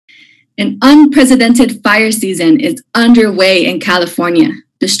An unprecedented fire season is underway in California,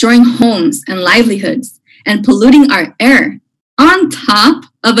 destroying homes and livelihoods and polluting our air, on top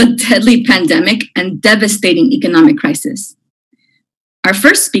of a deadly pandemic and devastating economic crisis. Our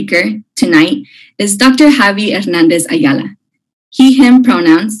first speaker tonight is Dr. Javi Hernandez Ayala, he, him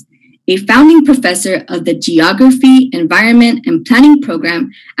pronouns, a founding professor of the Geography, Environment, and Planning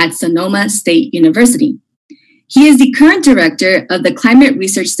program at Sonoma State University. He is the current director of the Climate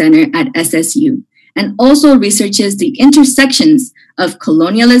Research Center at SSU and also researches the intersections of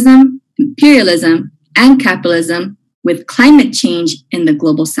colonialism, imperialism, and capitalism with climate change in the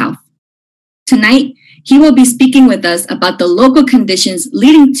global south. Tonight, he will be speaking with us about the local conditions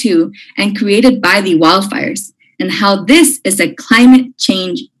leading to and created by the wildfires and how this is a climate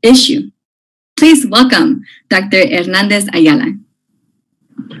change issue. Please welcome Dr. Hernandez Ayala.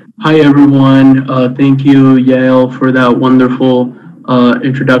 Hi, everyone. Thank you, Yael, for that wonderful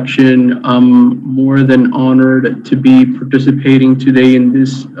introduction. I'm more than honored to be participating today in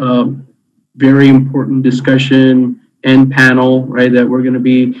this very important discussion and panel, right, that we're going to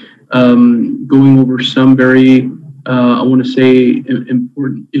be going over some very, I want to say,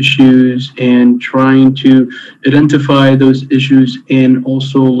 important issues and trying to identify those issues and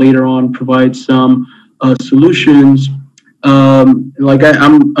also later on provide some solutions. I'm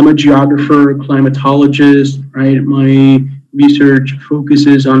a geographer, climatologist, right? My research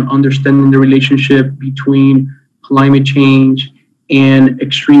focuses on understanding the relationship between climate change and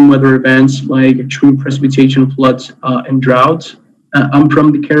extreme weather events like extreme precipitation, floods, and droughts. I'm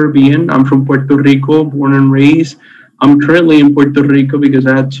from the Caribbean. I'm from Puerto Rico, born and raised. I'm currently in Puerto Rico because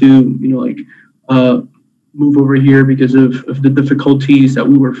I had to, move over here because of the difficulties that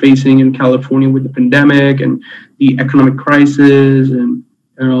we were facing in California with the pandemic and the economic crisis and,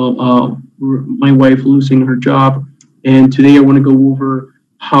 my wife losing her job. And today I want to go over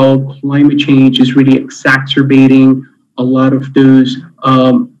how climate change is really exacerbating a lot of those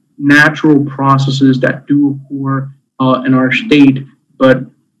natural processes that do occur in our state. But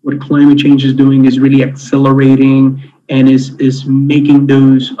what climate change is doing is really accelerating and is making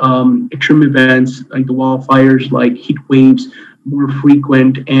those extreme events like the wildfires, like heat waves, more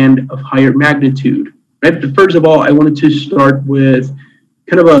frequent and of higher magnitude. Right? But first of all, I wanted to start with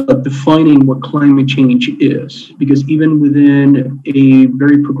kind of defining what climate change is, because even within a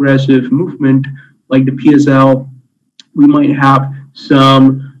very progressive movement like the PSL, we might have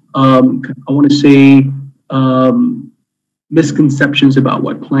some, I want to say, misconceptions about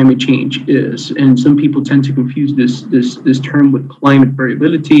what climate change is, and some people tend to confuse this term with climate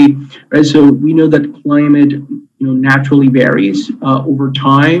variability, right? So we know that climate, naturally varies over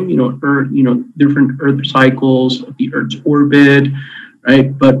time. Earth, different Earth cycles of the Earth's orbit,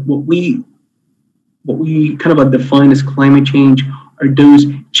 right? But what we kind of define as climate change are those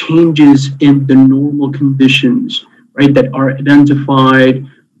changes in the normal conditions, right? That are identified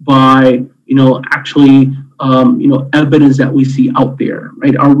by actually. Evidence that we see out there,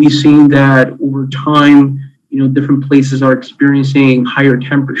 right? Are we seeing that over time, different places are experiencing higher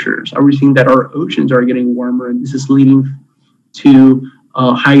temperatures? Are we seeing that our oceans are getting warmer and this is leading to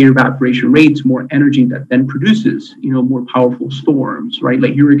higher evaporation rates, more energy that then produces, more powerful storms, right?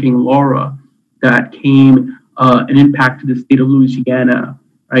 Like Hurricane Laura that came and impacted the state of Louisiana,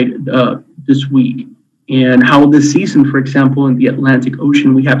 right, this week. And how this season, for example, in the Atlantic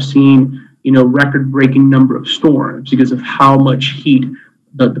Ocean, we have seen record-breaking number of storms because of how much heat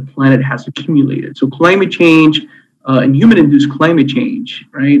that the planet has accumulated. So climate change and human-induced climate change,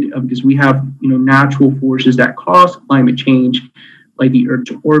 right? Because we have, natural forces that cause climate change, like the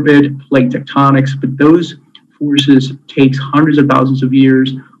Earth's orbit, plate tectonics, but those forces takes hundreds of thousands of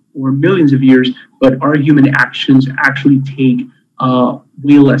years or millions of years, but our human actions actually take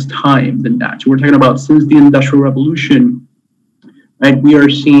way less time than that. So we're talking about since the Industrial Revolution, right, we are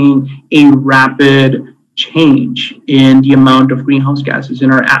seeing a rapid change in the amount of greenhouse gases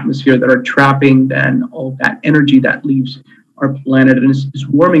in our atmosphere that are trapping then all that energy that leaves our planet and is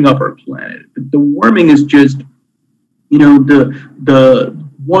warming up our planet. But the warming is just, the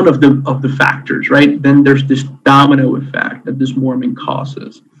one of the factors, right? Then there's this domino effect that this warming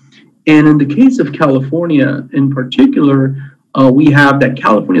causes. And in the case of California in particular, we have that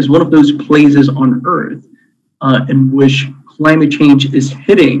California is one of those places on Earth in which climate change is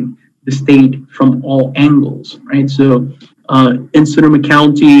hitting the state from all angles, right? So in Sonoma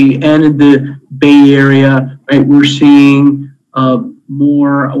County and in the Bay Area, right, we're seeing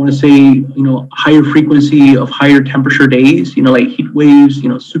more, I want to say, higher frequency of higher temperature days, like heat waves,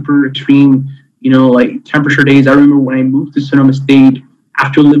 super extreme, like temperature days. I remember when I moved to Sonoma State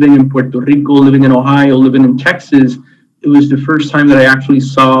after living in Puerto Rico, living in Ohio, living in Texas, it was the first time that I actually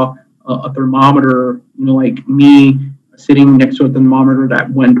saw a thermometer, like me sitting next to a thermometer that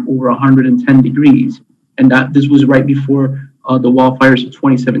went over 110 degrees. And that this was right before the wildfires of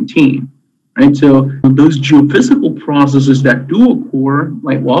 2017. Right, so those geophysical processes that do occur,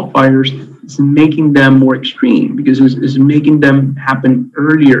 like wildfires, is making them more extreme because it's making them happen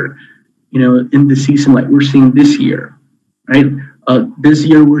earlier, in the season, like we're seeing this year, right? This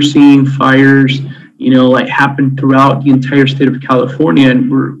year we're seeing fires, like happen throughout the entire state of California,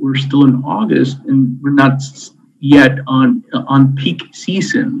 and we're still in August, and we're not yet on peak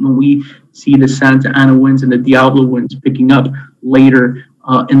season when we see the Santa Ana winds and the Diablo winds picking up later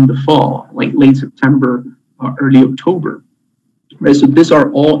in the fall, like late September, early October, right? So these are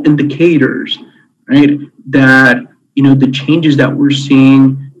all indicators, right, that the changes that we're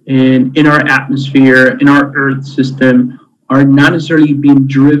seeing in our atmosphere, in our Earth system, are not necessarily being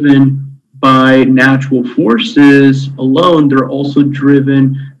driven by natural forces alone. They're also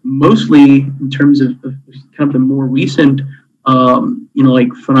driven mostly in terms of kind of the more recent,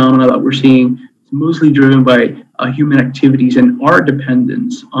 like phenomena that we're seeing. It's mostly driven by human activities and our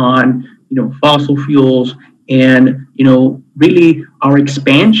dependence on, fossil fuels and, really our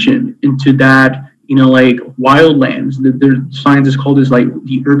expansion into that, like wildlands. The scientists call this like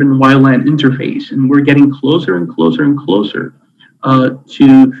the urban wildland interface, and we're getting closer and closer and closer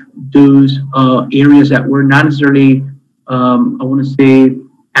to those areas that were not necessarily, I want to say,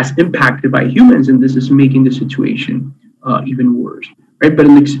 as impacted by humans, and this is making the situation even worse. Right, but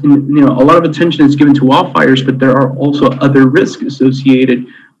a lot of attention is given to wildfires, but there are also other risks associated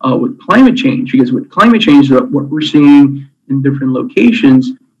with climate change. Because with climate change, what we're seeing in different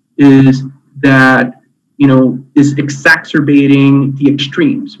locations is that is exacerbating the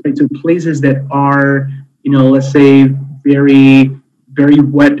extremes. Right, so places that are let's say very very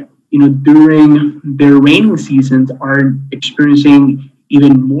wet during their raining seasons are experiencing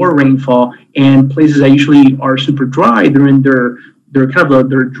even more rainfall, and places that usually are super dry during their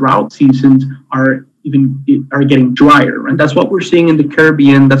drought seasons are getting drier, and that's what we're seeing in the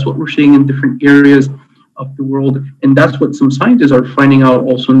Caribbean. That's what we're seeing in different areas of the world, and that's what some scientists are finding out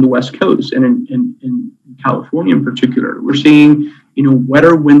also in the West Coast and in California in particular. We're seeing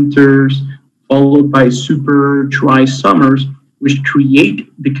wetter winters followed by super dry summers, which create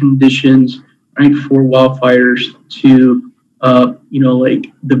the conditions, right, for wildfires to like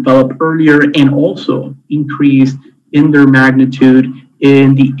develop earlier and also increase in their magnitude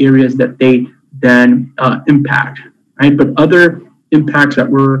in the areas that they then impact, right? But other impacts that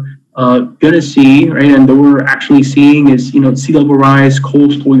we're going to see, right, and that we're actually seeing is, sea level rise,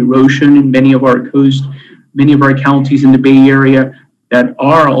 coastal erosion in many of our counties in the Bay Area that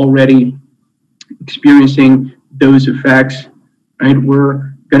are already experiencing those effects, right?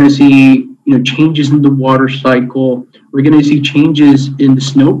 We're going to see, changes in the water cycle. We're going to see changes in the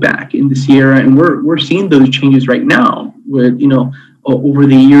snowpack in the Sierra, and we're seeing those changes right now. With over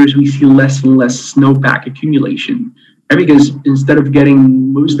the years, we see less and less snowpack accumulation, right? Because instead of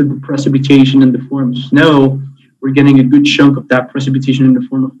getting most of the precipitation in the form of snow, we're getting a good chunk of that precipitation in the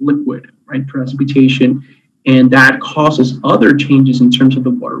form of liquid, right? Precipitation, and that causes other changes in terms of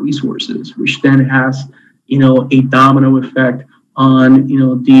the water resources, which then has a domino effect on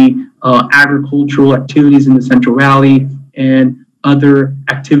the agricultural activities in the Central Valley and other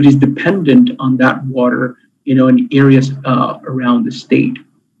activities dependent on that water, in areas around the state.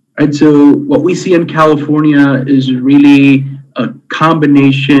 Right. So what we see in California is really a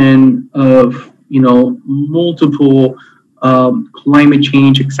combination of multiple climate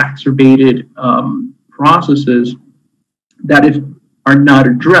change exacerbated processes that, if are not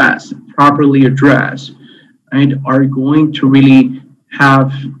properly addressed, right, are going to really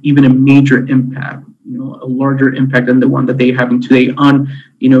have even a major impact, a larger impact than the one that they're having today on,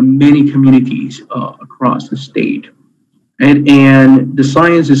 many communities across the state. And the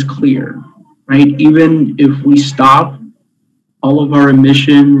science is clear, right? Even if we stop all of our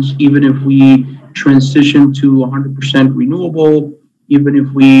emissions, even if we transition to 100% renewable, even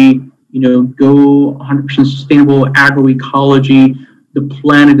if we, go 100% sustainable agroecology, the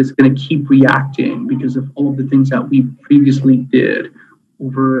planet is going to keep reacting because of all of the things that we previously did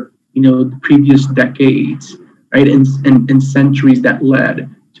over, the previous decades, right, and centuries that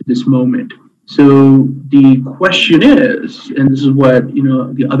led to this moment. So the question is, and this is what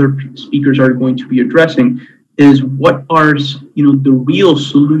the other speakers are going to be addressing, is what are the real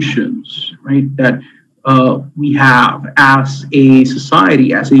solutions, right, that we have as a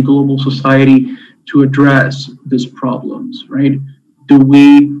society, as a global society, to address these problems, right? Do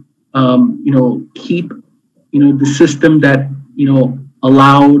we, keep, the system that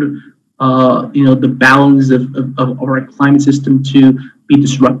allowed the balance of our climate system to be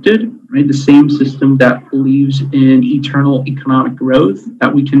disrupted, right? The same system that believes in eternal economic growth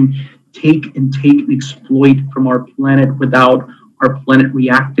that we can take and exploit from our planet without our planet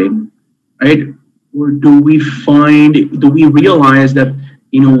reacting, right? Or do we realize that,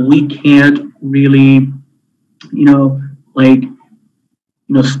 we can't really,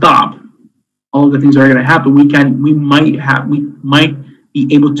 stop all of the things that are going to happen? We might be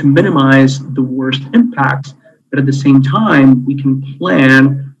able to minimize the worst impacts, but at the same time, we can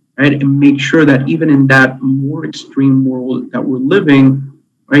plan, right, and make sure that even in that more extreme world that we're living,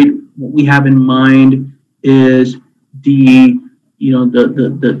 right, what we have in mind is the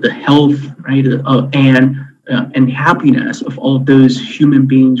health, right, and happiness of all of those human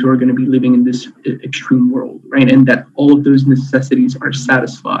beings who are going to be living in this extreme world, right, and that all of those necessities are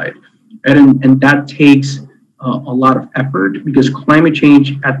satisfied, right, and that takes a lot of effort, because climate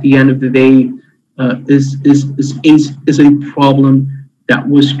change at the end of the day is a problem that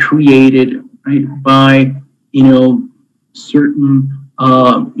was created, right, by certain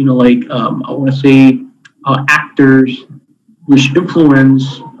I want to say actors which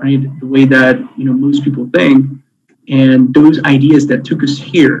influence, right, the way that most people think, and those ideas that took us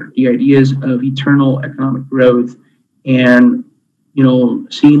here, the ideas of eternal economic growth, and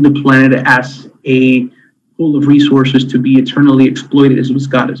seeing the planet as a pool of resources to be eternally exploited is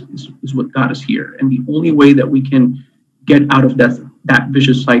what got us here. And the only way that we can get out of that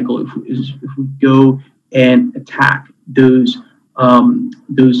vicious cycle is if we go and attack those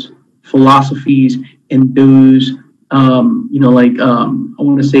philosophies and those I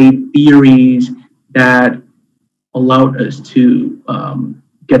want to say theories that allowed us to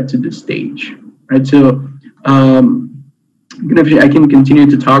get to this stage, right? So I can continue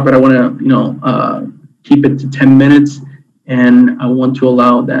to talk, but I want to keep it to 10 minutes, and I want to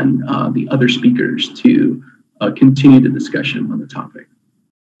allow then the other speakers to continue the discussion on the topic.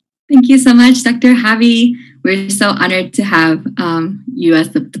 Thank you so much, Dr. Javi. We're so honored to have you as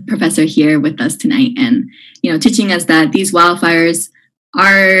the professor here with us tonight, and teaching us that these wildfires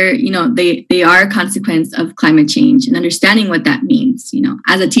are, they are a consequence of climate change, and understanding what that means.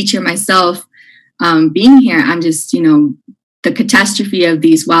 As a teacher myself, being here, I'm just, the catastrophe of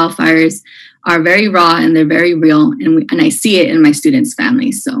these wildfires are very raw and they're very real, and I see it in my students'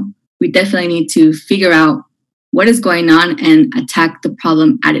 families. So we definitely need to figure out what is going on and attack the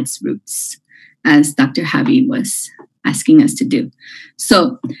problem at its roots, as Dr. Javi was asking us to do.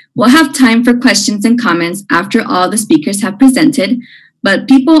 So we'll have time for questions and comments after all the speakers have presented, but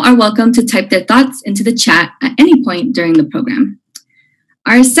people are welcome to type their thoughts into the chat at any point during the program.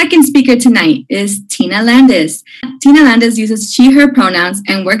 Our second speaker tonight is Tina Landis. Tina Landis uses she, her pronouns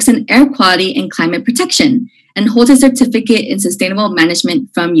and works in air quality and climate protection, and holds a certificate in sustainable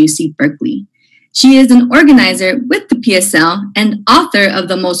management from UC Berkeley. She is an organizer with the PSL and author of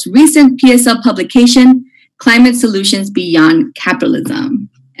the most recent PSL publication, Climate Solutions Beyond Capitalism.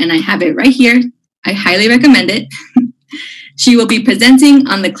 And I have it right here. I highly recommend it. She will be presenting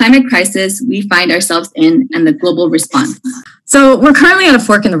on the climate crisis we find ourselves in and the global response. So we're currently at a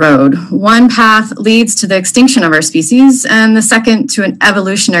fork in the road. One path leads to the extinction of our species, and the second to an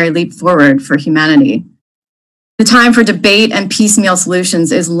evolutionary leap forward for humanity. The time for debate and piecemeal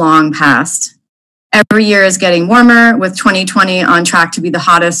solutions is long past. Every year is getting warmer, with 2020 on track to be the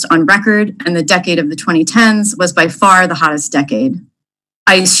hottest on record, and the decade of the 2010s was by far the hottest decade.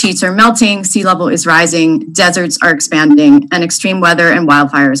 Ice sheets are melting, sea level is rising, deserts are expanding, and extreme weather and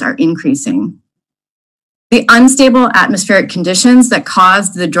wildfires are increasing. The unstable atmospheric conditions that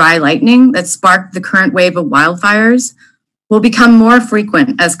caused the dry lightning that sparked the current wave of wildfires will become more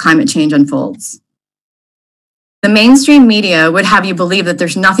frequent as climate change unfolds. The mainstream media would have you believe that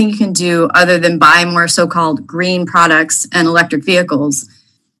there's nothing you can do other than buy more so-called green products and electric vehicles,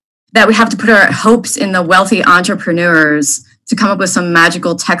 that we have to put our hopes in the wealthy entrepreneurs to come up with some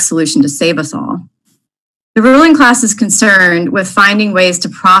magical tech solution to save us all. The ruling class is concerned with finding ways to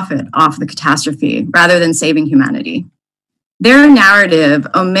profit off the catastrophe rather than saving humanity. Their narrative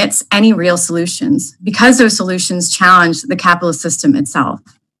omits any real solutions because those solutions challenge the capitalist system itself.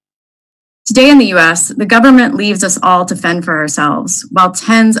 Today in the US, the government leaves us all to fend for ourselves, while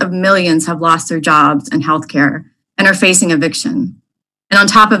tens of millions have lost their jobs and healthcare and are facing eviction. And on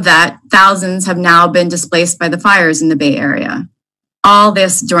top of that, thousands have now been displaced by the fires in the Bay Area. All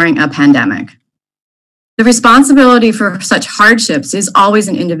this during a pandemic. The responsibility for such hardships is always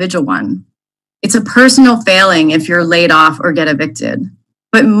an individual one. It's a personal failing if you're laid off or get evicted.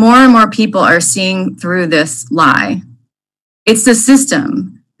 But more and more people are seeing through this lie. It's the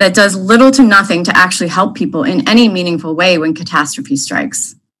system that does little to nothing to actually help people in any meaningful way when catastrophe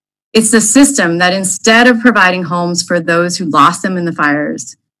strikes. It's the system that instead of providing homes for those who lost them in the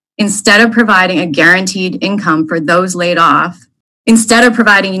fires, instead of providing a guaranteed income for those laid off, instead of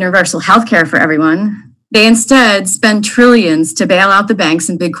providing universal health care for everyone, they instead spend trillions to bail out the banks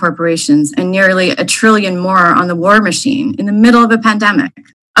and big corporations and nearly $1 trillion more on the war machine in the middle of a pandemic.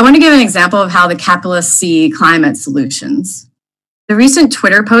 I want to give an example of how the capitalists see climate solutions. The recent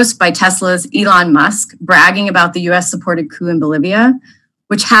Twitter post by Tesla's Elon Musk bragging about the US-supported coup in Bolivia,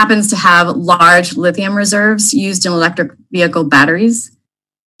 which happens to have large lithium reserves used in electric vehicle batteries,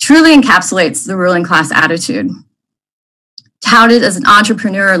 truly encapsulates the ruling class attitude. Touted as an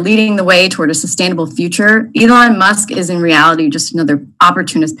entrepreneur leading the way toward a sustainable future, Elon Musk is in reality just another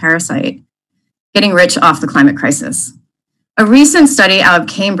opportunist parasite, getting rich off the climate crisis. A recent study out of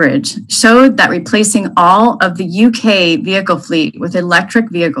Cambridge showed that replacing all of the UK vehicle fleet with electric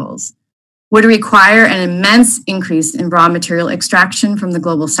vehicles would require an immense increase in raw material extraction from the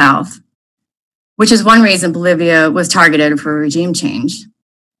global south, which is one reason Bolivia was targeted for regime change.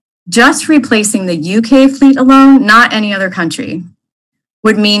 Just replacing the UK fleet alone, not any other country,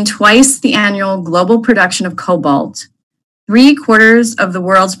 would mean twice the annual global production of cobalt, 3/4 of the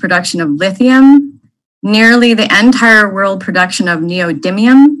world's production of lithium, nearly the entire world production of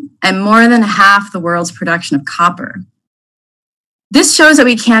neodymium, and more than half the world's production of copper. This shows that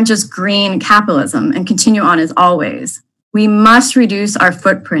we can't just green capitalism and continue on as always. We must reduce our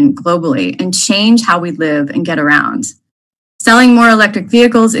footprint globally and change how we live and get around. Selling more electric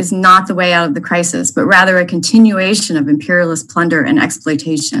vehicles is not the way out of the crisis, but rather a continuation of imperialist plunder and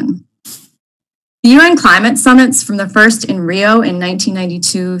exploitation. The UN climate summits from the first in Rio in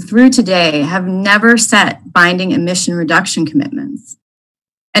 1992 through today have never set binding emission reduction commitments.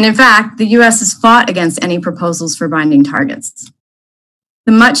 And in fact, the US has fought against any proposals for binding targets.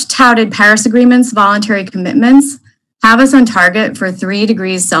 The much touted Paris Agreement's voluntary commitments have us on target for 3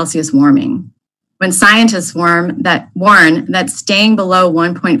 degrees Celsius warming, when scientists warn that staying below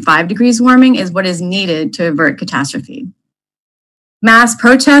 1.5 degrees warming is what is needed to avert catastrophe. Mass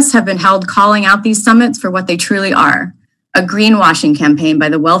protests have been held calling out these summits for what they truly are, a greenwashing campaign by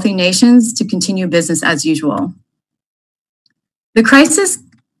the wealthy nations to continue business as usual. The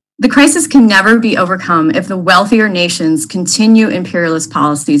crisis can never be overcome if the wealthier nations continue imperialist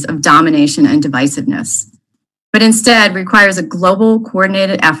policies of domination and divisiveness, but instead requires a global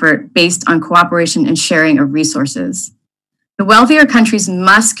coordinated effort based on cooperation and sharing of resources. The wealthier countries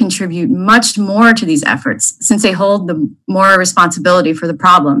must contribute much more to these efforts since they hold the moral responsibility for the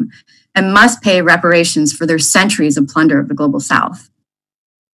problem and must pay reparations for their centuries of plunder of the global south.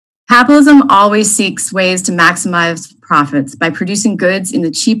 Capitalism always seeks ways to maximize profits by producing goods in the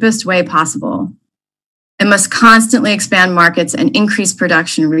cheapest way possible. It must constantly expand markets and increase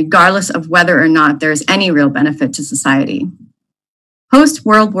production regardless of whether or not there is any real benefit to society.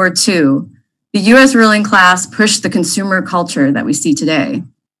 Post-World War II, the US ruling class pushed the consumer culture that we see today.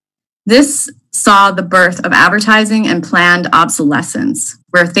 This saw the birth of advertising and planned obsolescence,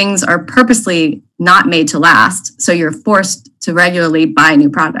 where things are purposely not made to last, so you're forced to regularly buy new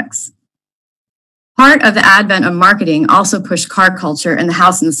products. Part of the advent of marketing also pushed car culture and the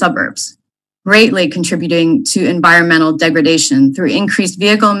house in the suburbs, greatly contributing to environmental degradation through increased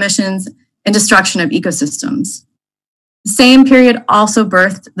vehicle emissions and destruction of ecosystems. The same period also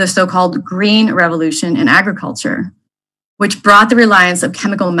birthed the so-called green revolution in agriculture, which brought the reliance of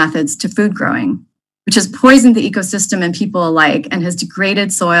chemical methods to food growing, which has poisoned the ecosystem and people alike and has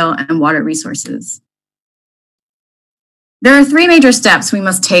degraded soil and water resources. There are 3 major steps we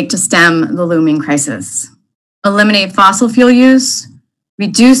must take to stem the looming crisis: eliminate fossil fuel use,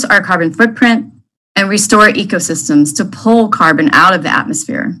 reduce our carbon footprint, and restore ecosystems to pull carbon out of the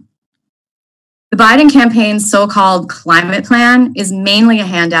atmosphere. The Biden campaign's so-called climate plan is mainly a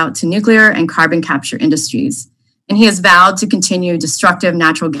handout to nuclear and carbon capture industries, and he has vowed to continue destructive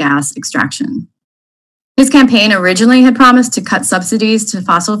natural gas extraction. His campaign originally had promised to cut subsidies to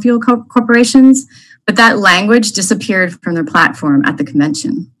fossil fuel corporations, but that language disappeared from their platform at the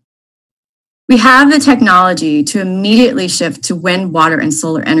convention. We have the technology to immediately shift to wind, water, and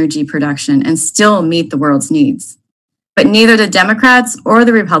solar energy production and still meet the world's needs. But neither the Democrats or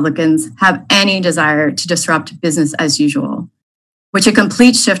the Republicans have any desire to disrupt business as usual, which a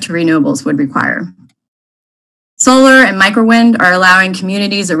complete shift to renewables would require. Solar and microwind are allowing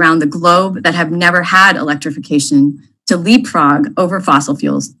communities around the globe that have never had electrification to leapfrog over fossil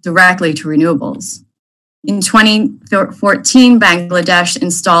fuels directly to renewables. In 2014, Bangladesh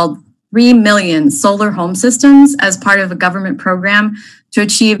installed 3 million solar home systems as part of a government program to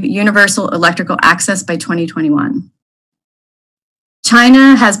achieve universal electrical access by 2021.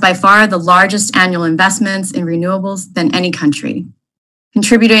 China has by far the largest annual investments in renewables than any country.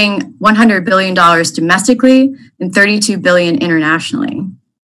 contributing $100 billion domestically and $32 billion internationally.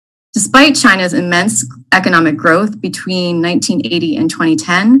 Despite China's immense economic growth between 1980 and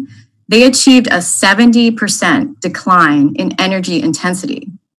 2010, they achieved a 70% decline in energy intensity.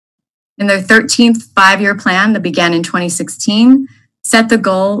 In their 13th five-year plan that began in 2016, set the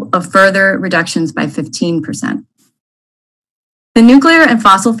goal of further reductions by 15%. The nuclear and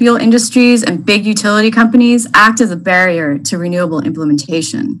fossil fuel industries and big utility companies act as a barrier to renewable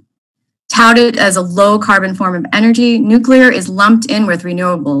implementation. Touted as a low carbon form of energy, nuclear is lumped in with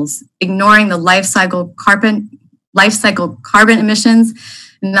renewables, ignoring the life cycle carbon emissions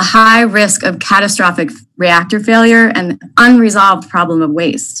and the high risk of catastrophic reactor failure and the unresolved problem of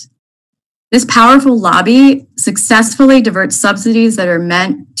waste. This powerful lobby successfully diverts subsidies that are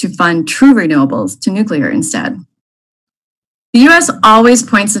meant to fund true renewables to nuclear instead. The US always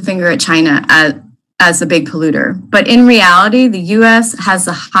points the finger at China as the big polluter, but in reality, the US has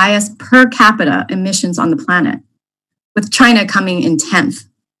the highest per capita emissions on the planet, with China coming in 10th.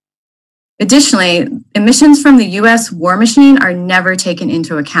 Additionally, emissions from the US war machine are never taken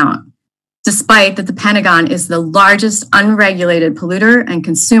into account, despite that the Pentagon is the largest unregulated polluter and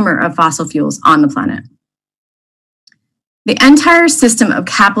consumer of fossil fuels on the planet. The entire system of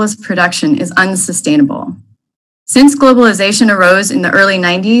capitalist production is unsustainable. Since globalization arose in the early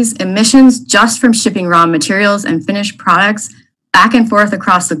 90s, emissions just from shipping raw materials and finished products back and forth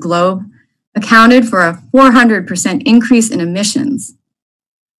across the globe accounted for a 400% increase in emissions.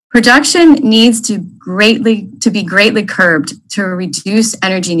 Production needs to be greatly curbed to reduce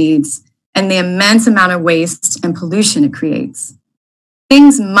energy needs and the immense amount of waste and pollution it creates.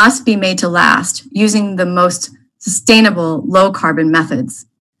 Things must be made to last using the most sustainable low-carbon methods.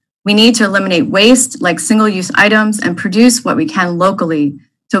 We need to eliminate waste like single-use items and produce what we can locally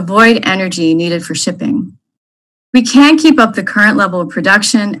to avoid energy needed for shipping. We can keep up the current level of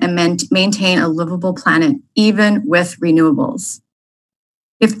production and maintain a livable planet, even with renewables.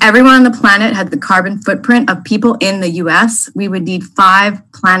 If everyone on the planet had the carbon footprint of people in the US, we would need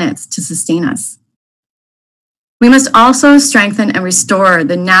 5 planets to sustain us. We must also strengthen and restore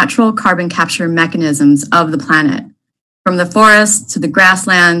the natural carbon capture mechanisms of the planet, from the forests to the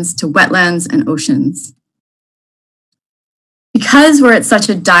grasslands to wetlands and oceans. Because we're at such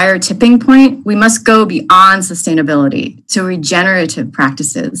a dire tipping point, we must go beyond sustainability to regenerative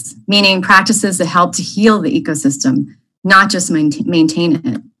practices, meaning practices that help to heal the ecosystem, not just maintain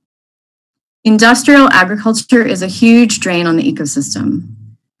it. Industrial agriculture is a huge drain on the ecosystem.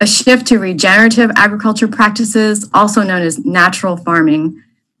 A shift to regenerative agriculture practices, also known as natural farming,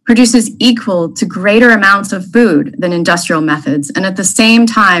 produces equal to greater amounts of food than industrial methods, and at the same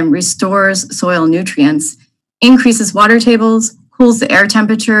time restores soil nutrients, increases water tables, cools the air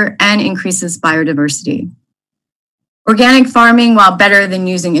temperature, and increases biodiversity. Organic farming, while better than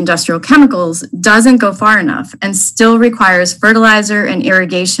using industrial chemicals, doesn't go far enough and still requires fertilizer and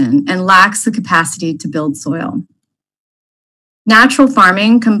irrigation and lacks the capacity to build soil. Natural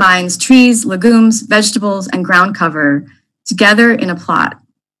farming combines trees, legumes, vegetables, and ground cover together in a plot.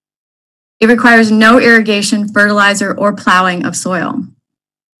 It requires no irrigation, fertilizer, or plowing of soil.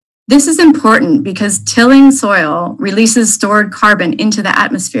 This is important because tilling soil releases stored carbon into the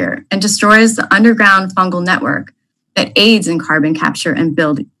atmosphere and destroys the underground fungal network that aids in carbon capture and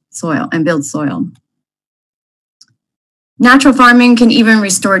builds soil. Natural farming can even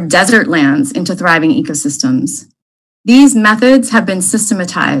restore desert lands into thriving ecosystems. These methods have been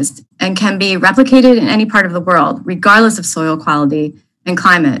systematized and can be replicated in any part of the world, regardless of soil quality and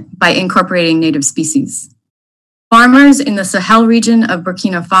climate, by incorporating native species. Farmers in the Sahel region of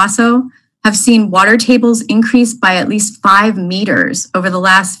Burkina Faso have seen water tables increase by at least 5 meters over the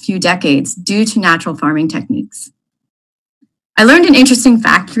last few decades due to natural farming techniques. I learned an interesting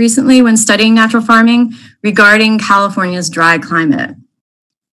fact recently when studying natural farming regarding California's dry climate.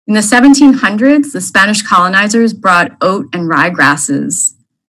 In the 1700s, the Spanish colonizers brought oat and rye grasses,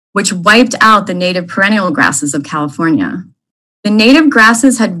 which wiped out the native perennial grasses of California. The native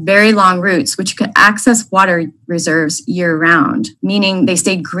grasses had very long roots, which could access water reserves year-round, meaning they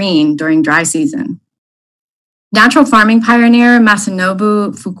stayed green during dry season. Natural farming pioneer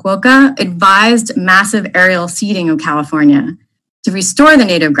Masanobu Fukuoka advised massive aerial seeding of California to restore the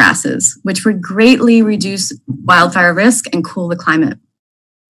native grasses, which would greatly reduce wildfire risk and cool the climate.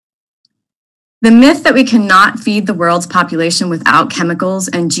 The myth that we cannot feed the world's population without chemicals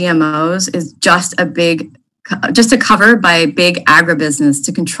and GMOs is just a cover by big agribusiness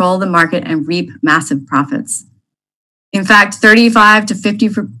to control the market and reap massive profits. In fact, 35 to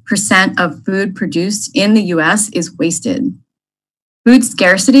 50% of food produced in the US is wasted. Food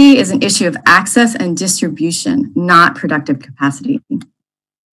scarcity is an issue of access and distribution, not productive capacity.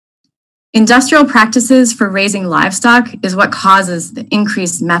 Industrial practices for raising livestock is what causes the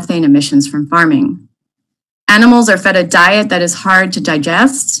increased methane emissions from farming. Animals are fed a diet that is hard to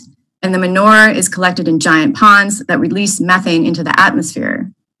digest, and the manure is collected in giant ponds that release methane into the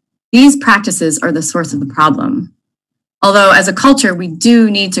atmosphere. These practices are the source of the problem. Although as a culture, we do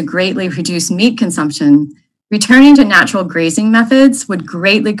need to greatly reduce meat consumption, returning to natural grazing methods would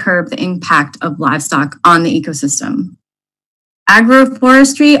greatly curb the impact of livestock on the ecosystem.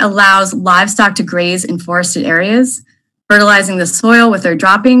 Agroforestry allows livestock to graze in forested areas, fertilizing the soil with their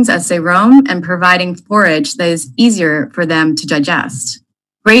droppings as they roam and providing forage that is easier for them to digest,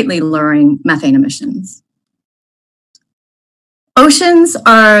 greatly lowering methane emissions. Oceans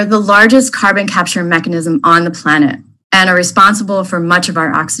are the largest carbon capture mechanism on the planet and are responsible for much of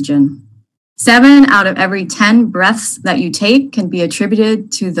our oxygen. 7 out of every 10 breaths that you take can be attributed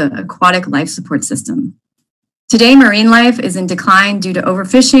to the aquatic life support system. Today, marine life is in decline due to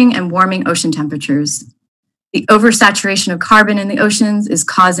overfishing and warming ocean temperatures. The oversaturation of carbon in the oceans is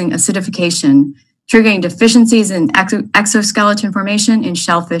causing acidification, triggering deficiencies in exoskeleton formation in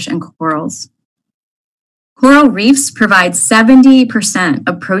shellfish and corals. Coral reefs provide 70%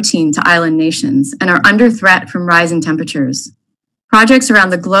 of protein to island nations and are under threat from rising temperatures. Projects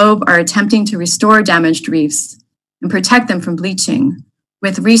around the globe are attempting to restore damaged reefs and protect them from bleaching,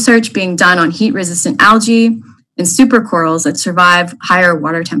 with research being done on heat-resistant algae and supercorals that survive higher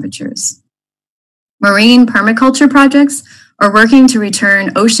water temperatures. Marine permaculture projects are working to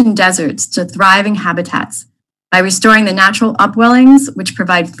return ocean deserts to thriving habitats by restoring the natural upwellings which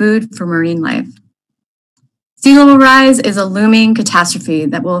provide food for marine life. Sea level rise is a looming catastrophe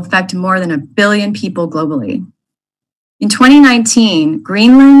that will affect more than 1 billion people globally. In 2019,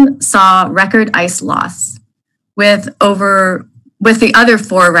 Greenland saw record ice loss, with the other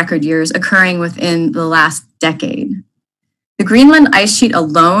 4 record years occurring within the last decade. The Greenland ice sheet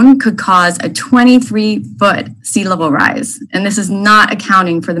alone could cause a 23-foot sea level rise, and this is not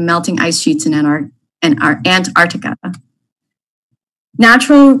accounting for the melting ice sheets in Antarctica.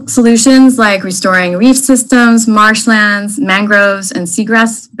 Natural solutions like restoring reef systems, marshlands, mangroves, and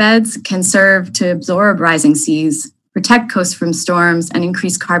seagrass beds can serve to absorb rising seas, protect coasts from storms, and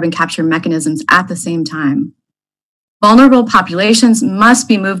increase carbon capture mechanisms at the same time. Vulnerable populations must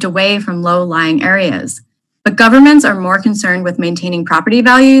be moved away from low-lying areas, but governments are more concerned with maintaining property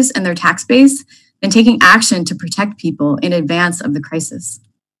values and their tax base than taking action to protect people in advance of the crisis.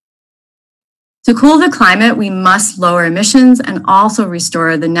 To cool the climate, we must lower emissions and also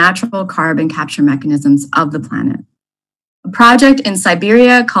restore the natural carbon capture mechanisms of the planet. A project in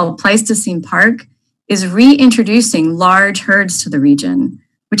Siberia called Pleistocene Park is reintroducing large herds to the region,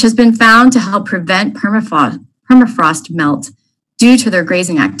 which has been found to help prevent permafrost melt due to their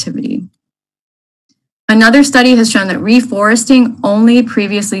grazing activity. Another study has shown that reforesting only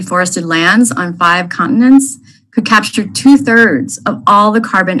previously forested lands on 5 continents could capture 2/3 of all the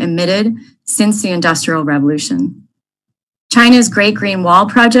carbon emitted since the Industrial Revolution. China's Great Green Wall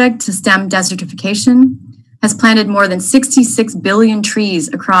project to stem desertification has planted more than 66 billion trees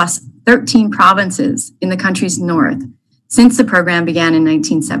across 13 provinces in the country's north since the program began in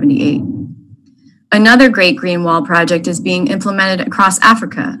 1978. Another Great Green Wall project is being implemented across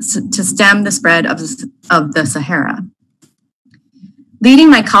Africa to stem the spread of the Sahara. Leading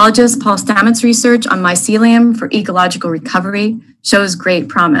mycologist Paul Stamets' research on mycelium for ecological recovery shows great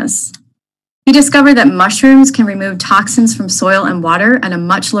promise. He discovered that mushrooms can remove toxins from soil and water at a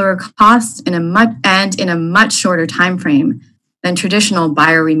much lower cost and in a much shorter time frame than traditional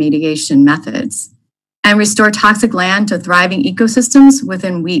bioremediation methods, and restore toxic land to thriving ecosystems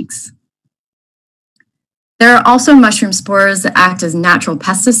within weeks. There are also mushroom spores that act as natural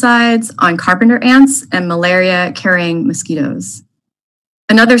pesticides on carpenter ants and malaria-carrying mosquitoes.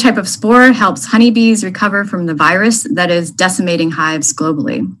 Another type of spore helps honeybees recover from the virus that is decimating hives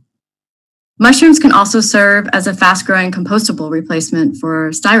globally. Mushrooms can also serve as a fast-growing compostable replacement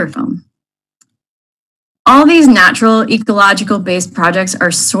for styrofoam. All these natural, ecological-based projects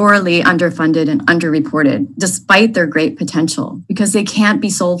are sorely underfunded and underreported, despite their great potential, because they can't be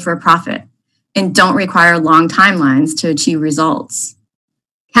sold for a profit and don't require long timelines to achieve results.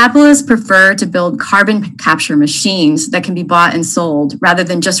 Capitalists prefer to build carbon capture machines that can be bought and sold rather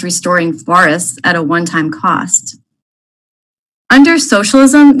than just restoring forests at a one-time cost. Under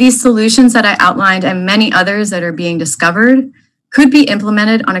socialism, these solutions that I outlined and many others that are being discovered could be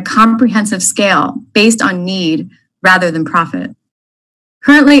implemented on a comprehensive scale based on need rather than profit.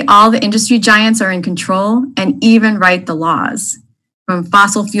 Currently, all the industry giants are in control and even write the laws, from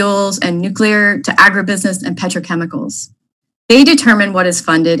fossil fuels and nuclear to agribusiness and petrochemicals. They determine what is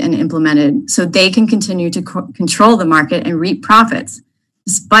funded and implemented so they can continue to control the market and reap profits,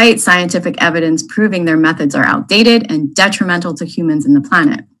 despite scientific evidence proving their methods are outdated and detrimental to humans and the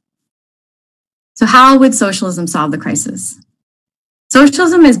planet. So how would socialism solve the crisis?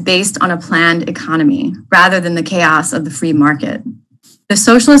 Socialism is based on a planned economy rather than the chaos of the free market. The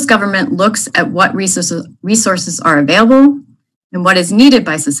socialist government looks at what resources are available and what is needed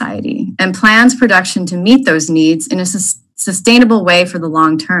by society and plans production to meet those needs in a sustainable way for the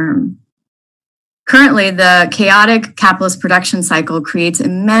long term. Currently, the chaotic capitalist production cycle creates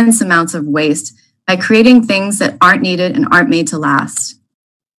immense amounts of waste by creating things that aren't needed and aren't made to last.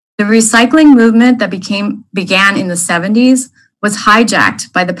 The recycling movement that began in the 70s was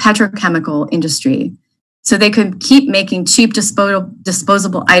hijacked by the petrochemical industry, so they could keep making cheap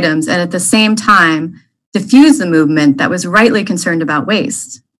disposable items and at the same time diffuse the movement that was rightly concerned about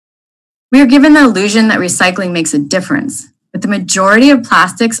waste. We are given the illusion that recycling makes a difference, but the majority of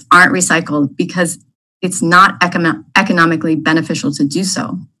plastics aren't recycled because it's not economically beneficial to do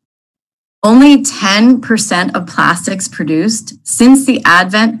so. Only 10% of plastics produced since the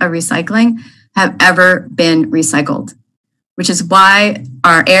advent of recycling have ever been recycled, which is why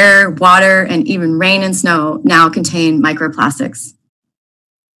our air, water, and even rain and snow now contain microplastics.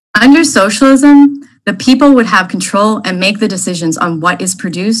 Under socialism, the people would have control and make the decisions on what is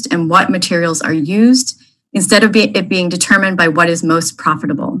produced and what materials are used, instead of it being determined by what is most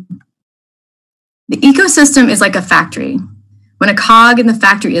profitable. The ecosystem is like a factory. When a cog in the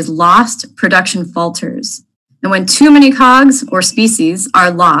factory is lost, production falters. And when too many cogs or species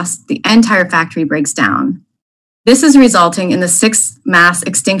are lost, the entire factory breaks down. This is resulting in the sixth mass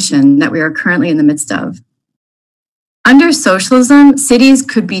extinction that we are currently in the midst of. Under socialism, cities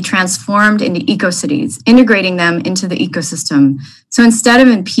could be transformed into eco-cities, integrating them into the ecosystem. So instead of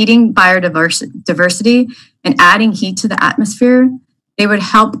impeding biodiversity and adding heat to the atmosphere, they would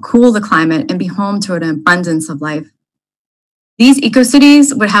help cool the climate and be home to an abundance of life. These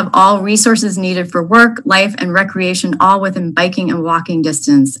eco-cities would have all resources needed for work, life, and recreation, all within biking and walking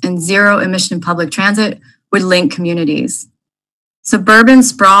distance, and zero-emission public transit would link communities. Suburban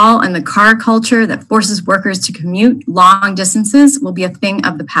sprawl and the car culture that forces workers to commute long distances will be a thing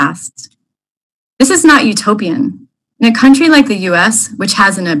of the past. This is not utopian. In a country like the US, which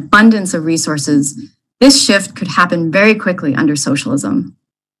has an abundance of resources, this shift could happen very quickly under socialism.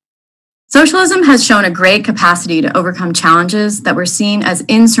 Socialism has shown a great capacity to overcome challenges that were seen as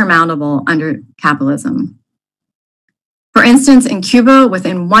insurmountable under capitalism. For instance, in Cuba,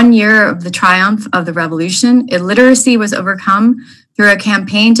 within 1 year of the triumph of the revolution, illiteracy was overcome through a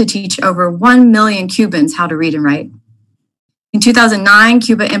campaign to teach over 1 million Cubans how to read and write. In 2009,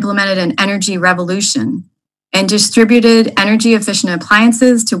 Cuba implemented an energy revolution and distributed energy-efficient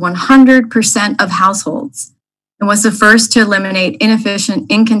appliances to 100% of households, and was the first to eliminate inefficient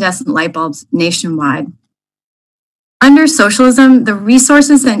incandescent light bulbs nationwide. Under socialism, the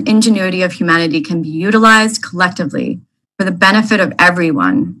resources and ingenuity of humanity can be utilized collectively for the benefit of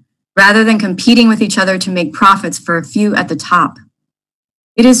everyone, rather than competing with each other to make profits for a few at the top.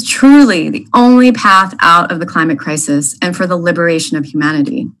 It is truly the only path out of the climate crisis and for the liberation of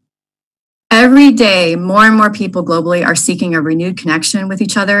humanity. Every day, more and more people globally are seeking a renewed connection with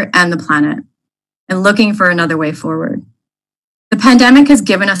each other and the planet, and looking for another way forward. The pandemic has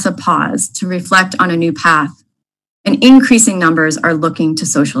given us a pause to reflect on a new path, and increasing numbers are looking to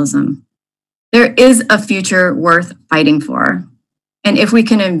socialism. There is a future worth fighting for, and if we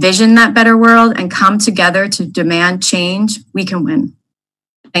can envision that better world and come together to demand change, we can win.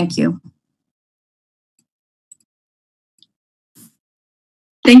 Thank you.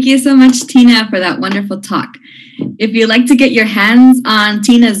 Thank you so much, Tina, for that wonderful talk. If you'd like to get your hands on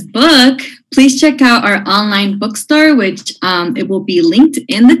Tina's book, please check out our online bookstore, which it will be linked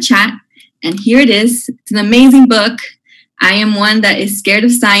in the chat. And here it is. It's an amazing book. I am one that is scared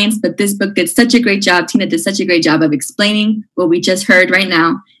of science, but this book did such a great job. Tina did such a great job of explaining what we just heard right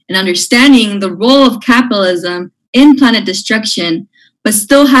now and understanding the role of capitalism in planet destruction, but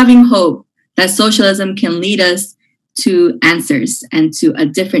still having hope that socialism can lead us to answers and to a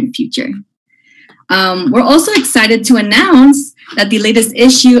different future. We're also excited to announce that the latest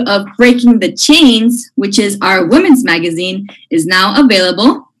issue of Breaking the Chains, which is our women's magazine, is now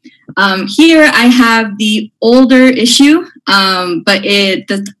available. Here I have the older issue, but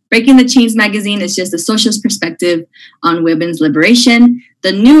the Breaking the Chains magazine is just a socialist perspective on women's liberation.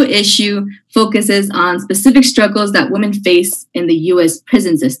 The new issue focuses on specific struggles that women face in the US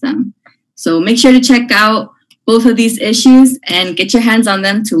prison system. So make sure to check out both of these issues and get your hands on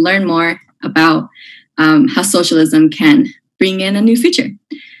them to learn more about how socialism can bring in a new future.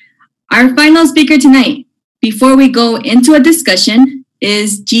 Our final speaker tonight, before we go into a discussion,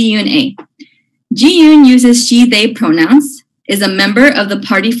 is Ji-Yoon A. Ji-Yoon uses she, they pronouns, is a member of the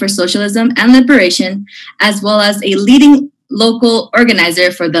Party for Socialism and Liberation, as well as a leading local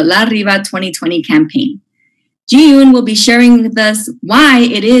organizer for the La Riva 2020 campaign. Ji-yoon will be sharing with us why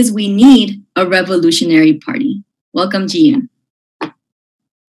it is we need a revolutionary party. Welcome, Ji-yoon.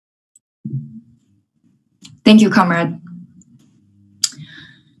 Thank you, comrade.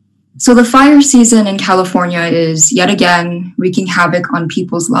 So the fire season in California is yet again wreaking havoc on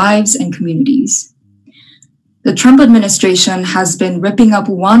people's lives and communities. The Trump administration has been ripping up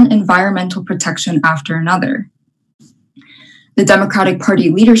one environmental protection after another. The Democratic Party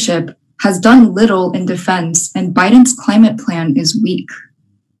leadership has done little in defense, and Biden's climate plan is weak.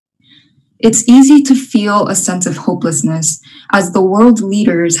 It's easy to feel a sense of hopelessness as the world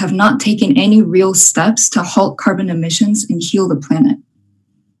leaders have not taken any real steps to halt carbon emissions and heal the planet.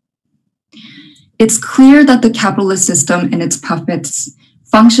 It's clear that the capitalist system and its puppets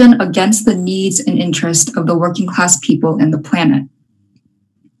function against the needs and interests of the working class people and the planet.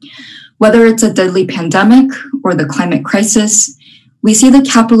 Whether it's a deadly pandemic or the climate crisis, we see the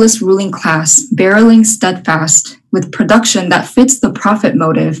capitalist ruling class barreling steadfast with production that fits the profit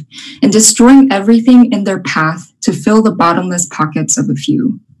motive and destroying everything in their path to fill the bottomless pockets of a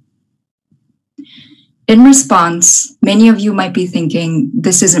few. In response, many of you might be thinking,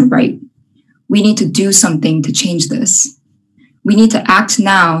 this isn't right. We need to do something to change this. We need to act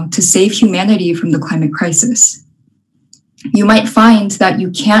now to save humanity from the climate crisis. You might find that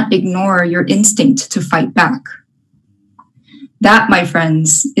you can't ignore your instinct to fight back. That, my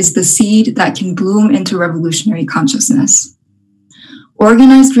friends, is the seed that can bloom into revolutionary consciousness.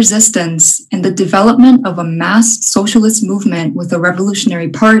 Organized resistance and the development of a mass socialist movement with a revolutionary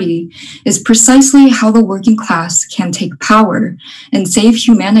party is precisely how the working class can take power and save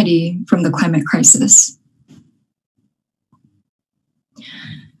humanity from the climate crisis.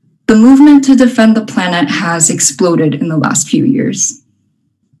 The movement to defend the planet has exploded in the last few years.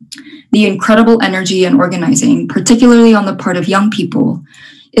 The incredible energy and organizing, particularly on the part of young people,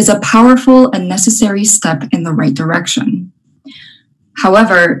 is a powerful and necessary step in the right direction.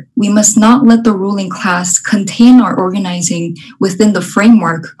 However, we must not let the ruling class contain our organizing within the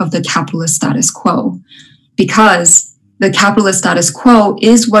framework of the capitalist status quo, because the capitalist status quo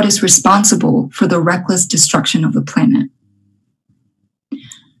is what is responsible for the reckless destruction of the planet.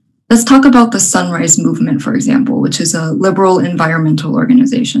 Let's talk about the Sunrise Movement, for example, which is a liberal environmental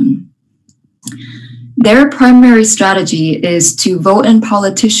organization. Their primary strategy is to vote in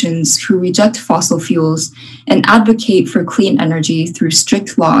politicians who reject fossil fuels and advocate for clean energy through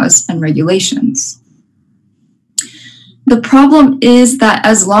strict laws and regulations. The problem is that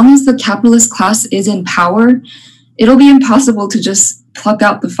as long as the capitalist class is in power, it'll be impossible to just pluck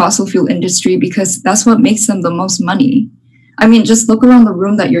out the fossil fuel industry because that's what makes them the most money. I mean, just look around the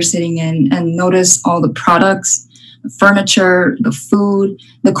room that you're sitting in and notice all the products, the furniture, the food,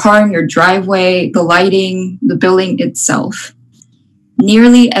 the car in your driveway, the lighting, the building itself.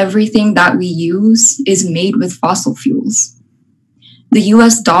 Nearly everything that we use is made with fossil fuels. The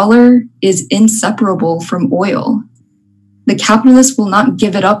US dollar is inseparable from oil. The capitalists will not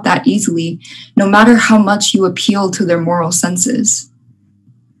give it up that easily, no matter how much you appeal to their moral senses.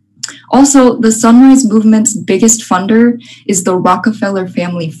 Also, the Sunrise Movement's biggest funder is the Rockefeller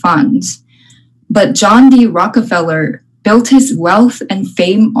Family Fund. But John D. Rockefeller built his wealth and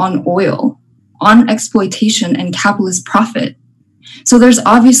fame on oil, on exploitation and capitalist profit. So there's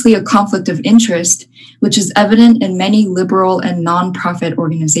obviously a conflict of interest, which is evident in many liberal and nonprofit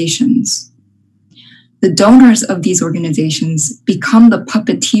organizations. The donors of these organizations become the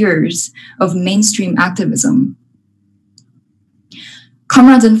puppeteers of mainstream activism.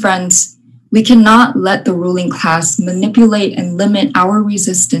 Comrades and friends, we cannot let the ruling class manipulate and limit our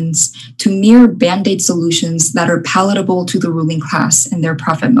resistance to mere band-aid solutions that are palatable to the ruling class and their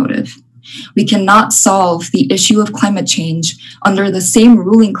profit motive. We cannot solve the issue of climate change under the same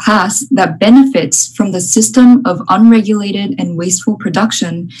ruling class that benefits from the system of unregulated and wasteful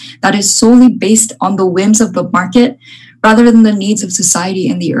production that is solely based on the whims of the market rather than the needs of society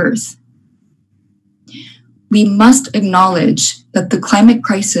and the earth. We must acknowledge that the climate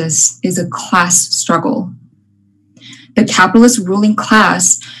crisis is a class struggle. The capitalist ruling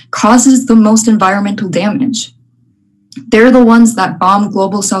class causes the most environmental damage. They're the ones that bomb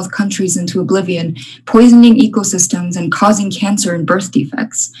global South countries into oblivion, poisoning ecosystems and causing cancer and birth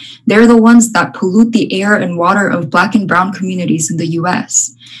defects. They're the ones that pollute the air and water of Black and brown communities in the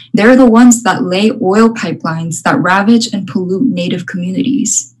US. They're the ones that lay oil pipelines that ravage and pollute Native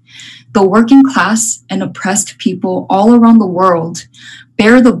communities. The working class and oppressed people all around the world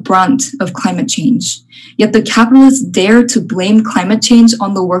bear the brunt of climate change, yet the capitalists dare to blame climate change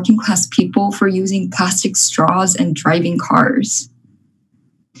on the working class people for using plastic straws and driving cars.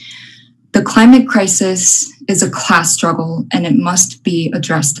 The climate crisis is a class struggle, and it must be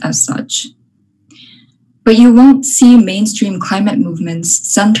addressed as such. But you won't see mainstream climate movements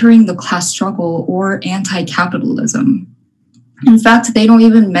centering the class struggle or anti-capitalism. In fact, they don't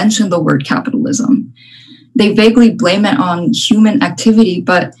even mention the word capitalism. They vaguely blame it on human activity,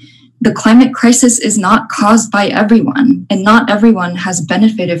 but the climate crisis is not caused by everyone, and not everyone has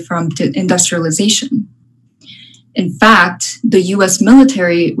benefited from industrialization. In fact, the US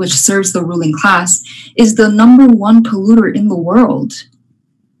military, which serves the ruling class, is the #1 polluter in the world.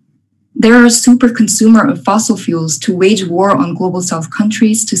 They're a super consumer of fossil fuels to wage war on global south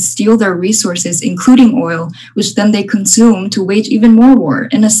countries to steal their resources, including oil, which then they consume to wage even more war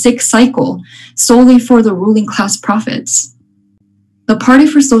in a sick cycle solely for the ruling class profits. The Party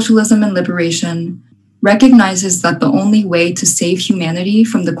for Socialism and Liberation recognizes that the only way to save humanity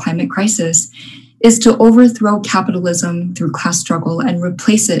from the climate crisis is to overthrow capitalism through class struggle and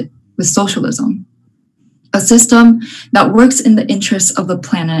replace it with socialism. A system that works in the interests of the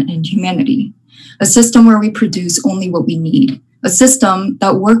planet and humanity. A system where we produce only what we need. A system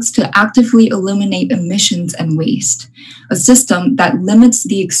that works to actively eliminate emissions and waste. A system that limits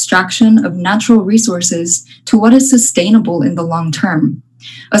the extraction of natural resources to what is sustainable in the long term.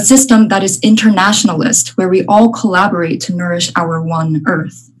 A system that is internationalist, where we all collaborate to nourish our one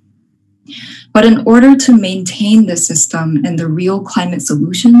Earth. But in order to maintain this system and the real climate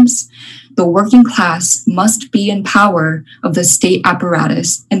solutions, the working class must be in power of the state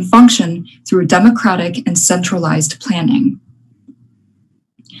apparatus and function through democratic and centralized planning.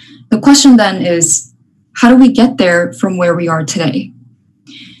 The question then is, how do we get there from where we are today?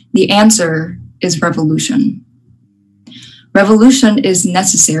 The answer is revolution. Revolution is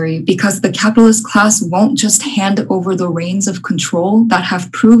necessary because the capitalist class won't just hand over the reins of control that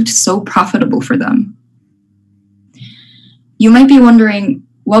have proved so profitable for them. You might be wondering,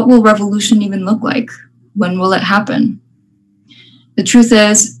 what will revolution even look like? When will it happen? The truth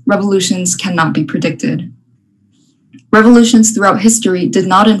is, revolutions cannot be predicted. Revolutions throughout history did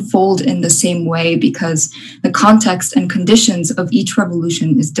not unfold in the same way because the context and conditions of each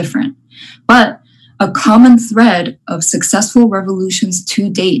revolution is different. But a common thread of successful revolutions to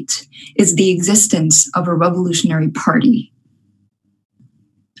date is the existence of a revolutionary party.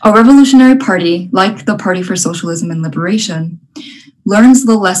 A revolutionary party, like the Party for Socialism and Liberation, learns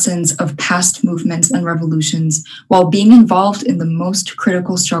the lessons of past movements and revolutions while being involved in the most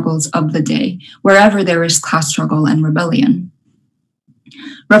critical struggles of the day, wherever there is class struggle and rebellion.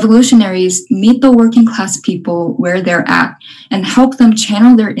 Revolutionaries meet the working class people where they're at and help them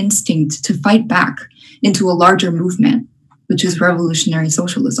channel their instinct to fight back into a larger movement, which is revolutionary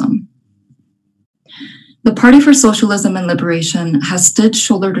socialism. The Party for Socialism and Liberation has stood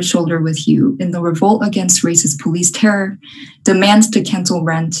shoulder to shoulder with you in the revolt against racist police terror, demands to cancel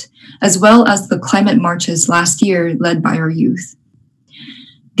rent, as well as the climate marches last year led by our youth.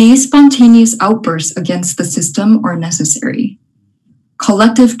 These spontaneous outbursts against the system are necessary.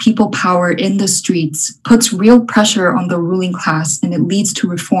 Collective people power in the streets puts real pressure on the ruling class, and it leads to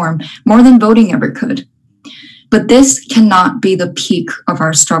reform more than voting ever could. But this cannot be the peak of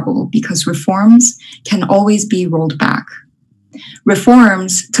our struggle because reforms can always be rolled back.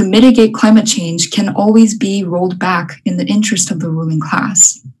 Reforms to mitigate climate change can always be rolled back in the interest of the ruling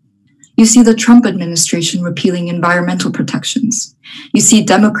class. You see the Trump administration repealing environmental protections. You see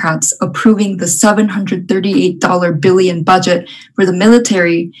Democrats approving the $738 billion budget for the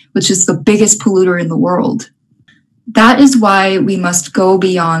military, which is the biggest polluter in the world. That is why we must go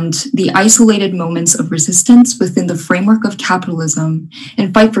beyond the isolated moments of resistance within the framework of capitalism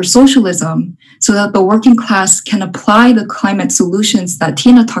and fight for socialism so that the working class can apply the climate solutions that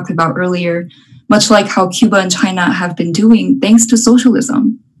Tina talked about earlier, much like how Cuba and China have been doing thanks to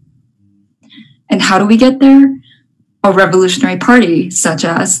socialism. And how do we get there? A revolutionary party, such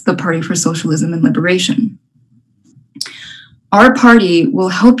as the Party for Socialism and Liberation. Our party will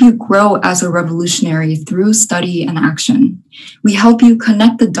help you grow as a revolutionary through study and action. We help you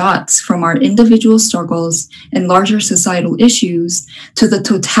connect the dots from our individual struggles and larger societal issues to the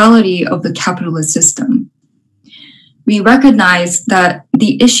totality of the capitalist system. We recognize that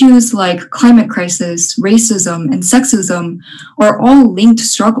the issues like climate crisis, racism, and sexism are all linked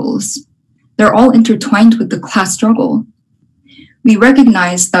struggles. They're all intertwined with the class struggle. We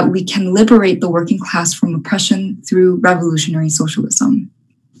recognize that we can liberate the working class from oppression through revolutionary socialism.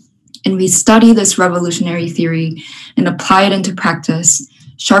 And we study this revolutionary theory and apply it into practice,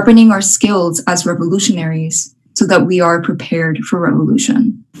 sharpening our skills as revolutionaries so that we are prepared for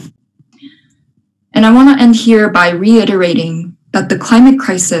revolution. And I want to end here by reiterating that the climate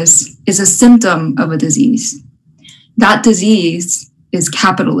crisis is a symptom of a disease. That disease is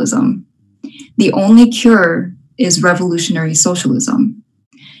capitalism. The only cure is revolutionary socialism.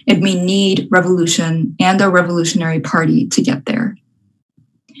 And we need revolution and a revolutionary party to get there.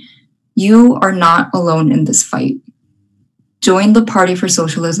 You are not alone in this fight. Join the Party for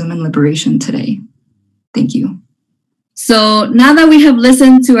Socialism and Liberation today. Thank you. So now that we have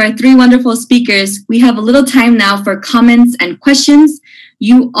listened to our three wonderful speakers, we have a little time now for comments and questions.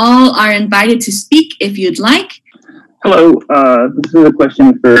 You all are invited to speak if you'd like. Hello, this is a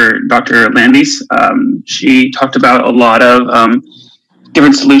question for Dr. Landis. She talked about a lot of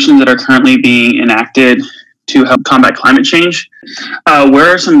different solutions that are currently being enacted to help combat climate change.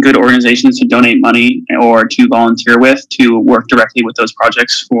 Where are some good organizations to donate money or to volunteer with to work directly with those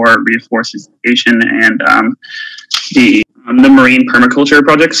projects for reforestation and the marine permaculture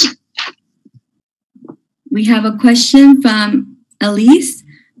projects? We have a question from Elise.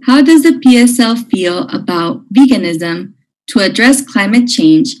 How does the PSL feel about veganism to address climate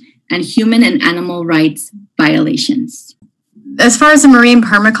change and human and animal rights violations? As far as the marine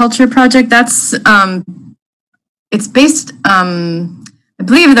permaculture project, that's it's based, I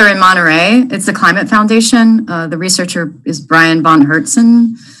believe they're in Monterey. It's the Climate Foundation. The researcher is Brian von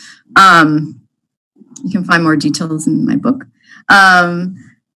Hertzen. You can find more details in my book.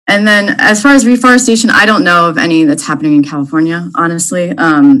 And then as far as reforestation, I don't know of any that's happening in California, honestly.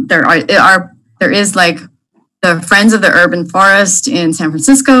 There is like the Friends of the Urban Forest in San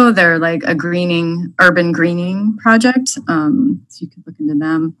Francisco. They're like a urban greening project. So you could look into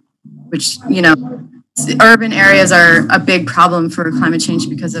them, which, you know, urban areas are a big problem for climate change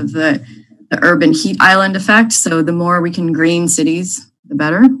because of the urban heat island effect. So the more we can green cities, the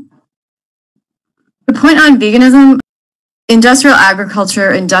better. The point on veganism, industrial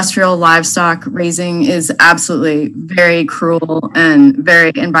agriculture, industrial livestock raising is absolutely very cruel and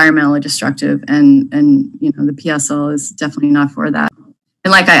very environmentally destructive. And you know, the PSL is definitely not for that.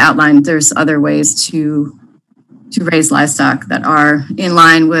 And like I outlined, there's other ways to raise livestock that are in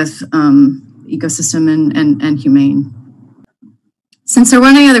line with ecosystem and humane. Since there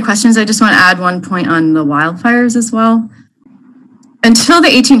weren't any other questions, I just want to add one point on the wildfires as well. Until the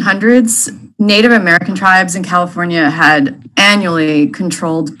 1800s, Native American tribes in California had annually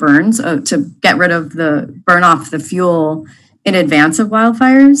controlled burns to get rid of burn off the fuel in advance of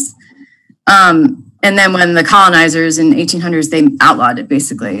wildfires. And then when the colonizers in 1800s, they outlawed it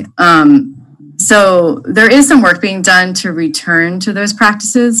basically. So there is some work being done to return to those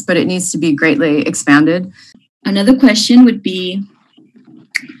practices, but it needs to be greatly expanded. Another question would be,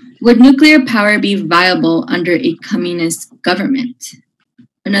 would nuclear power be viable under a communist government?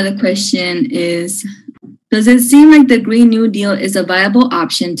 Another question is, does it seem like the Green New Deal is a viable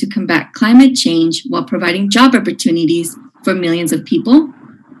option to combat climate change while providing job opportunities for millions of people?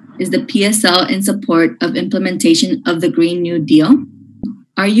 Is the PSL in support of implementation of the Green New Deal?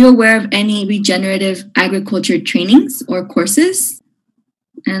 Are you aware of any regenerative agriculture trainings or courses?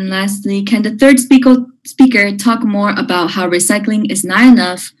 And lastly, can the third speaker talk more about how recycling is not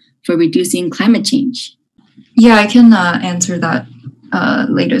enough for reducing climate change? Yeah, I can answer that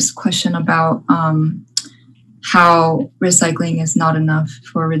latest question about how recycling is not enough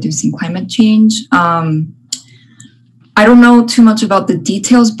for reducing climate change. I don't know too much about the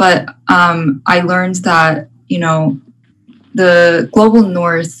details, but I learned that, you know, the global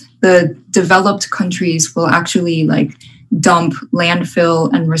north, the developed countries will actually like dump landfill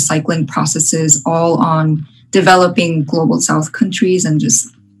and recycling processes all on developing global south countries and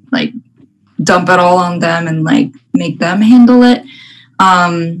just like dump it all on them and like make them handle it.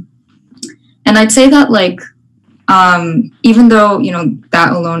 And I'd say that like, even though, you know,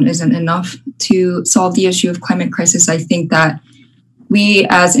 that alone isn't enough to solve the issue of climate crisis, I think that we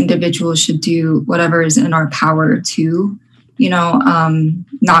as individuals should do whatever is in our power to, you know,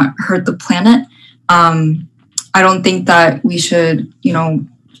 not hurt the planet. I don't think that we should, you know,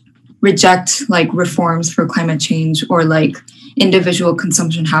 reject like reforms for climate change or like individual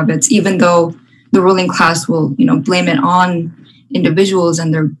consumption habits, even though the ruling class will, you know, blame it on individuals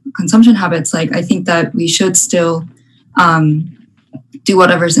and their consumption habits. Like, I think that we should still do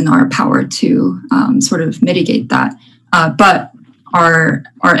whatever's in our power to sort of mitigate that. But our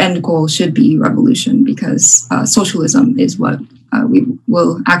end goal should be revolution, because socialism is what we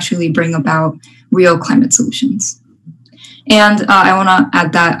will actually bring about real climate solutions. And I want to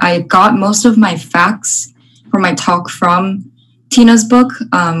add that I got most of my facts for my talk from Tina's book,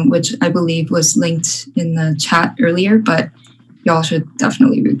 which I believe was linked in the chat earlier. But y'all should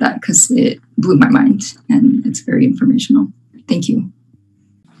definitely read that because it blew my mind and it's very informational. Thank you.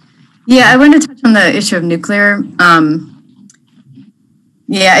 Yeah, I wanted to touch on the issue of nuclear.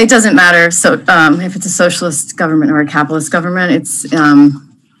 Yeah, it doesn't matter. So if it's a socialist government or a capitalist government, it's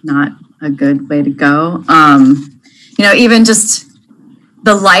not a good way to go. Even just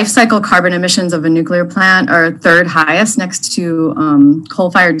the life cycle carbon emissions of a nuclear plant are third highest next to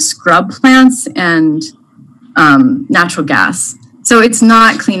coal-fired scrub plants and natural gas. So it's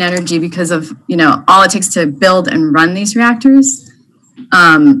not clean energy because of, all it takes to build and run these reactors.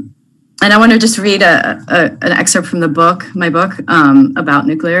 And I want to just read an excerpt from my book about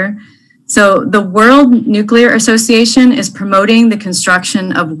nuclear. So the World Nuclear Association is promoting the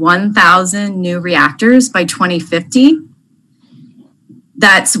construction of 1,000 new reactors by 2050.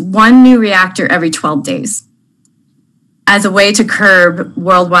 That's one new reactor every 12 days as a way to curb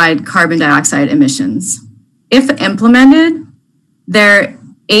worldwide carbon dioxide emissions. If implemented, their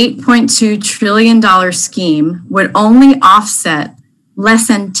 $8.2 trillion scheme would only offset less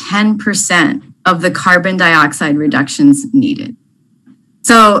than 10% of the carbon dioxide reductions needed.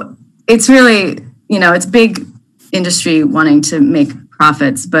 So it's really, it's big industry wanting to make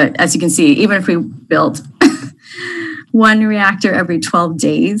profits. But as you can see, even if we built one reactor every 12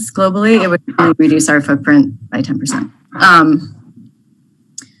 days globally, it would only reduce our footprint by 10%.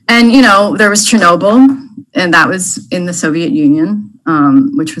 There was Chernobyl, and that was in the Soviet Union,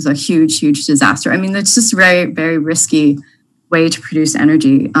 which was a huge, huge disaster. I mean, it's just very, very risky way to produce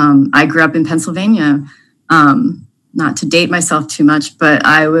energy. I grew up in Pennsylvania, not to date myself too much, but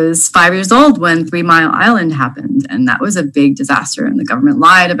I was 5 years old when 3 Mile Island happened, and that was a big disaster, and the government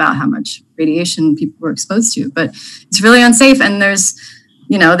lied about how much radiation people were exposed to, but it's really unsafe, and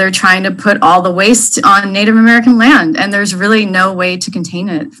they're trying to put all the waste on Native American land, and there's really no way to contain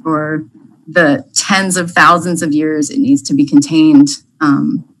it for the tens of thousands of years it needs to be contained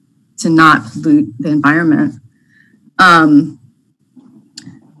to not pollute the environment.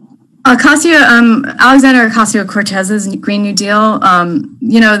 Alexander Ocasio-Cortez's Green New Deal,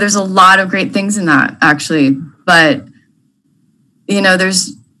 there's a lot of great things in that, actually. But,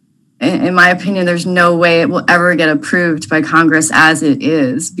 there's, in my opinion, there's no way it will ever get approved by Congress as it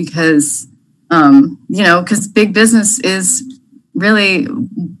is because, because big business is really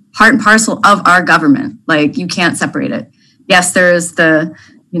part and parcel of our government. Like, you can't separate it. Yes, there is the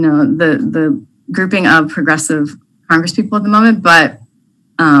grouping of progressive Congress people at the moment, but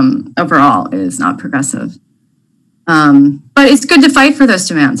overall it is not progressive. But it's good to fight for those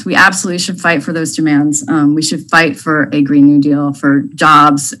demands. We absolutely should fight for those demands. We should fight for a Green New Deal, for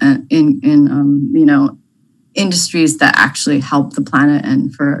jobs in industries that actually help the planet,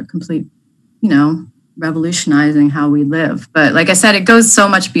 and for a complete, revolutionizing how we live. But like I said, it goes so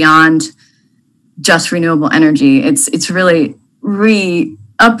much beyond just renewable energy. It's really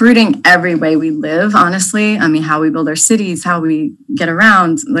uprooting every way we live, honestly. I mean, how we build our cities, how we get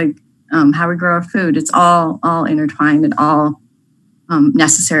around, how we grow our food. It's all intertwined and all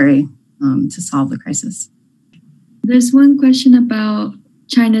necessary to solve the crisis. There's one question about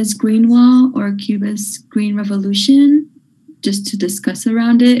China's Green Wall or Cuba's Green Revolution, just to discuss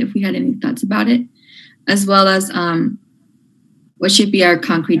around it, if we had any thoughts about it, as well as what should be our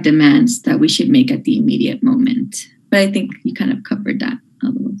concrete demands that we should make at the immediate moment. But I think you kind of covered that a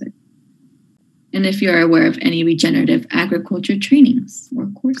little bit. And if you're aware of any regenerative agriculture trainings or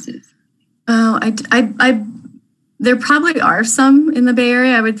courses. Oh, there probably are some in the Bay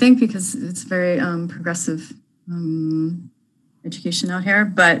Area, I would think, because it's very progressive education out here.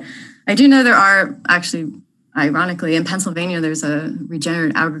 But I do know there are actually, ironically, in Pennsylvania, there's a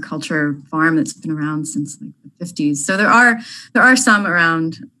regenerative agriculture farm that's been around since the 50s. So there are some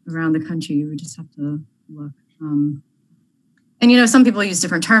around the country. You would just have to look. And some people use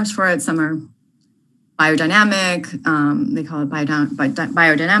different terms for it. Some are biodynamic. They call it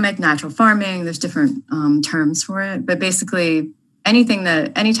biodynamic, natural farming. There's different terms for it. But basically, any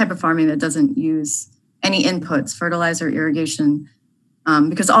type of farming that doesn't use any inputs, fertilizer, irrigation,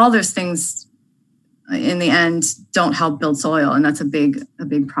 because all those things in the end don't help build soil, and that's a big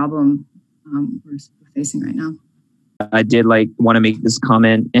problem we're facing right now. I did want to make this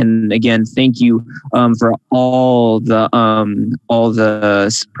comment, and again, thank you for all the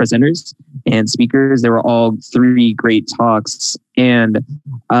presenters and speakers. There were all 3 great talks, and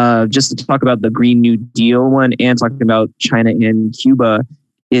just to talk about the Green New Deal one and talking about China and Cuba,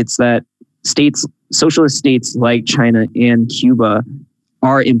 it's that socialist states like China and Cuba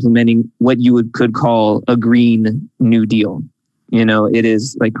are implementing what you could call a Green New Deal. It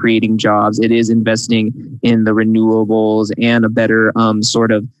is like creating jobs. It is investing in the renewables and a better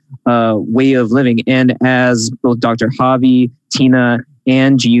sort of way of living. And as both Dr. Javi, Tina,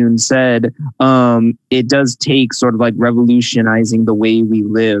 and Jiyun said, it does take sort of like revolutionizing the way we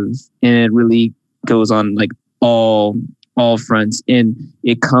live, and it really goes on like all fronts, and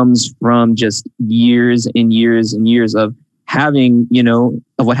it comes from just years and years and years of having,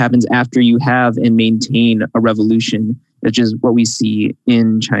 of what happens after you have and maintain a revolution, which is what we see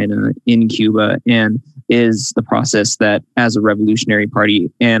in China, in Cuba, and is the process that as a revolutionary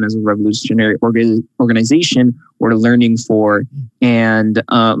party and as a revolutionary organization, we're learning for and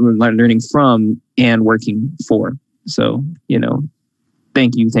learning from and working for. So,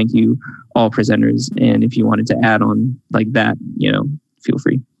 thank you all presenters. And if you wanted to add on like that, feel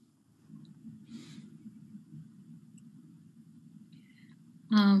free.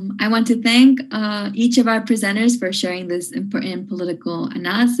 I want to thank each of our presenters for sharing this important political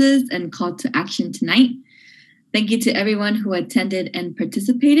analysis and call to action tonight. Thank you to everyone who attended and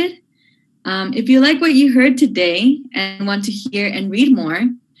participated. If you like what you heard today and want to hear and read more,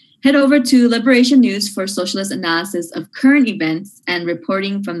 head over to Liberation News for socialist analysis of current events and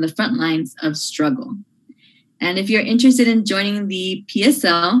reporting from the front lines of struggle. And if you're interested in joining the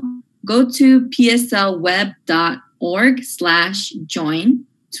PSL, go to pslweb.org/join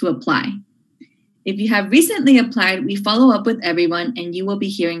to apply. If you have recently applied, we follow up with everyone and you will be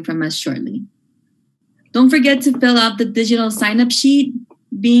hearing from us shortly. Don't forget to fill out the digital sign-up sheet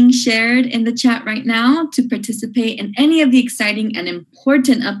being shared in the chat right now to participate in any of the exciting and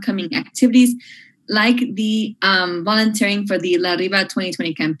important upcoming activities like the volunteering for the La Riva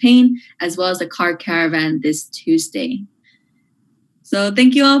 2020 campaign, as well as the car caravan this Tuesday. So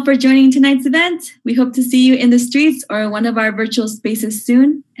thank you all for joining tonight's event. We hope to see you in the streets or one of our virtual spaces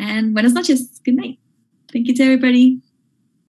soon. And buenas noches. Good night. Thank you to everybody.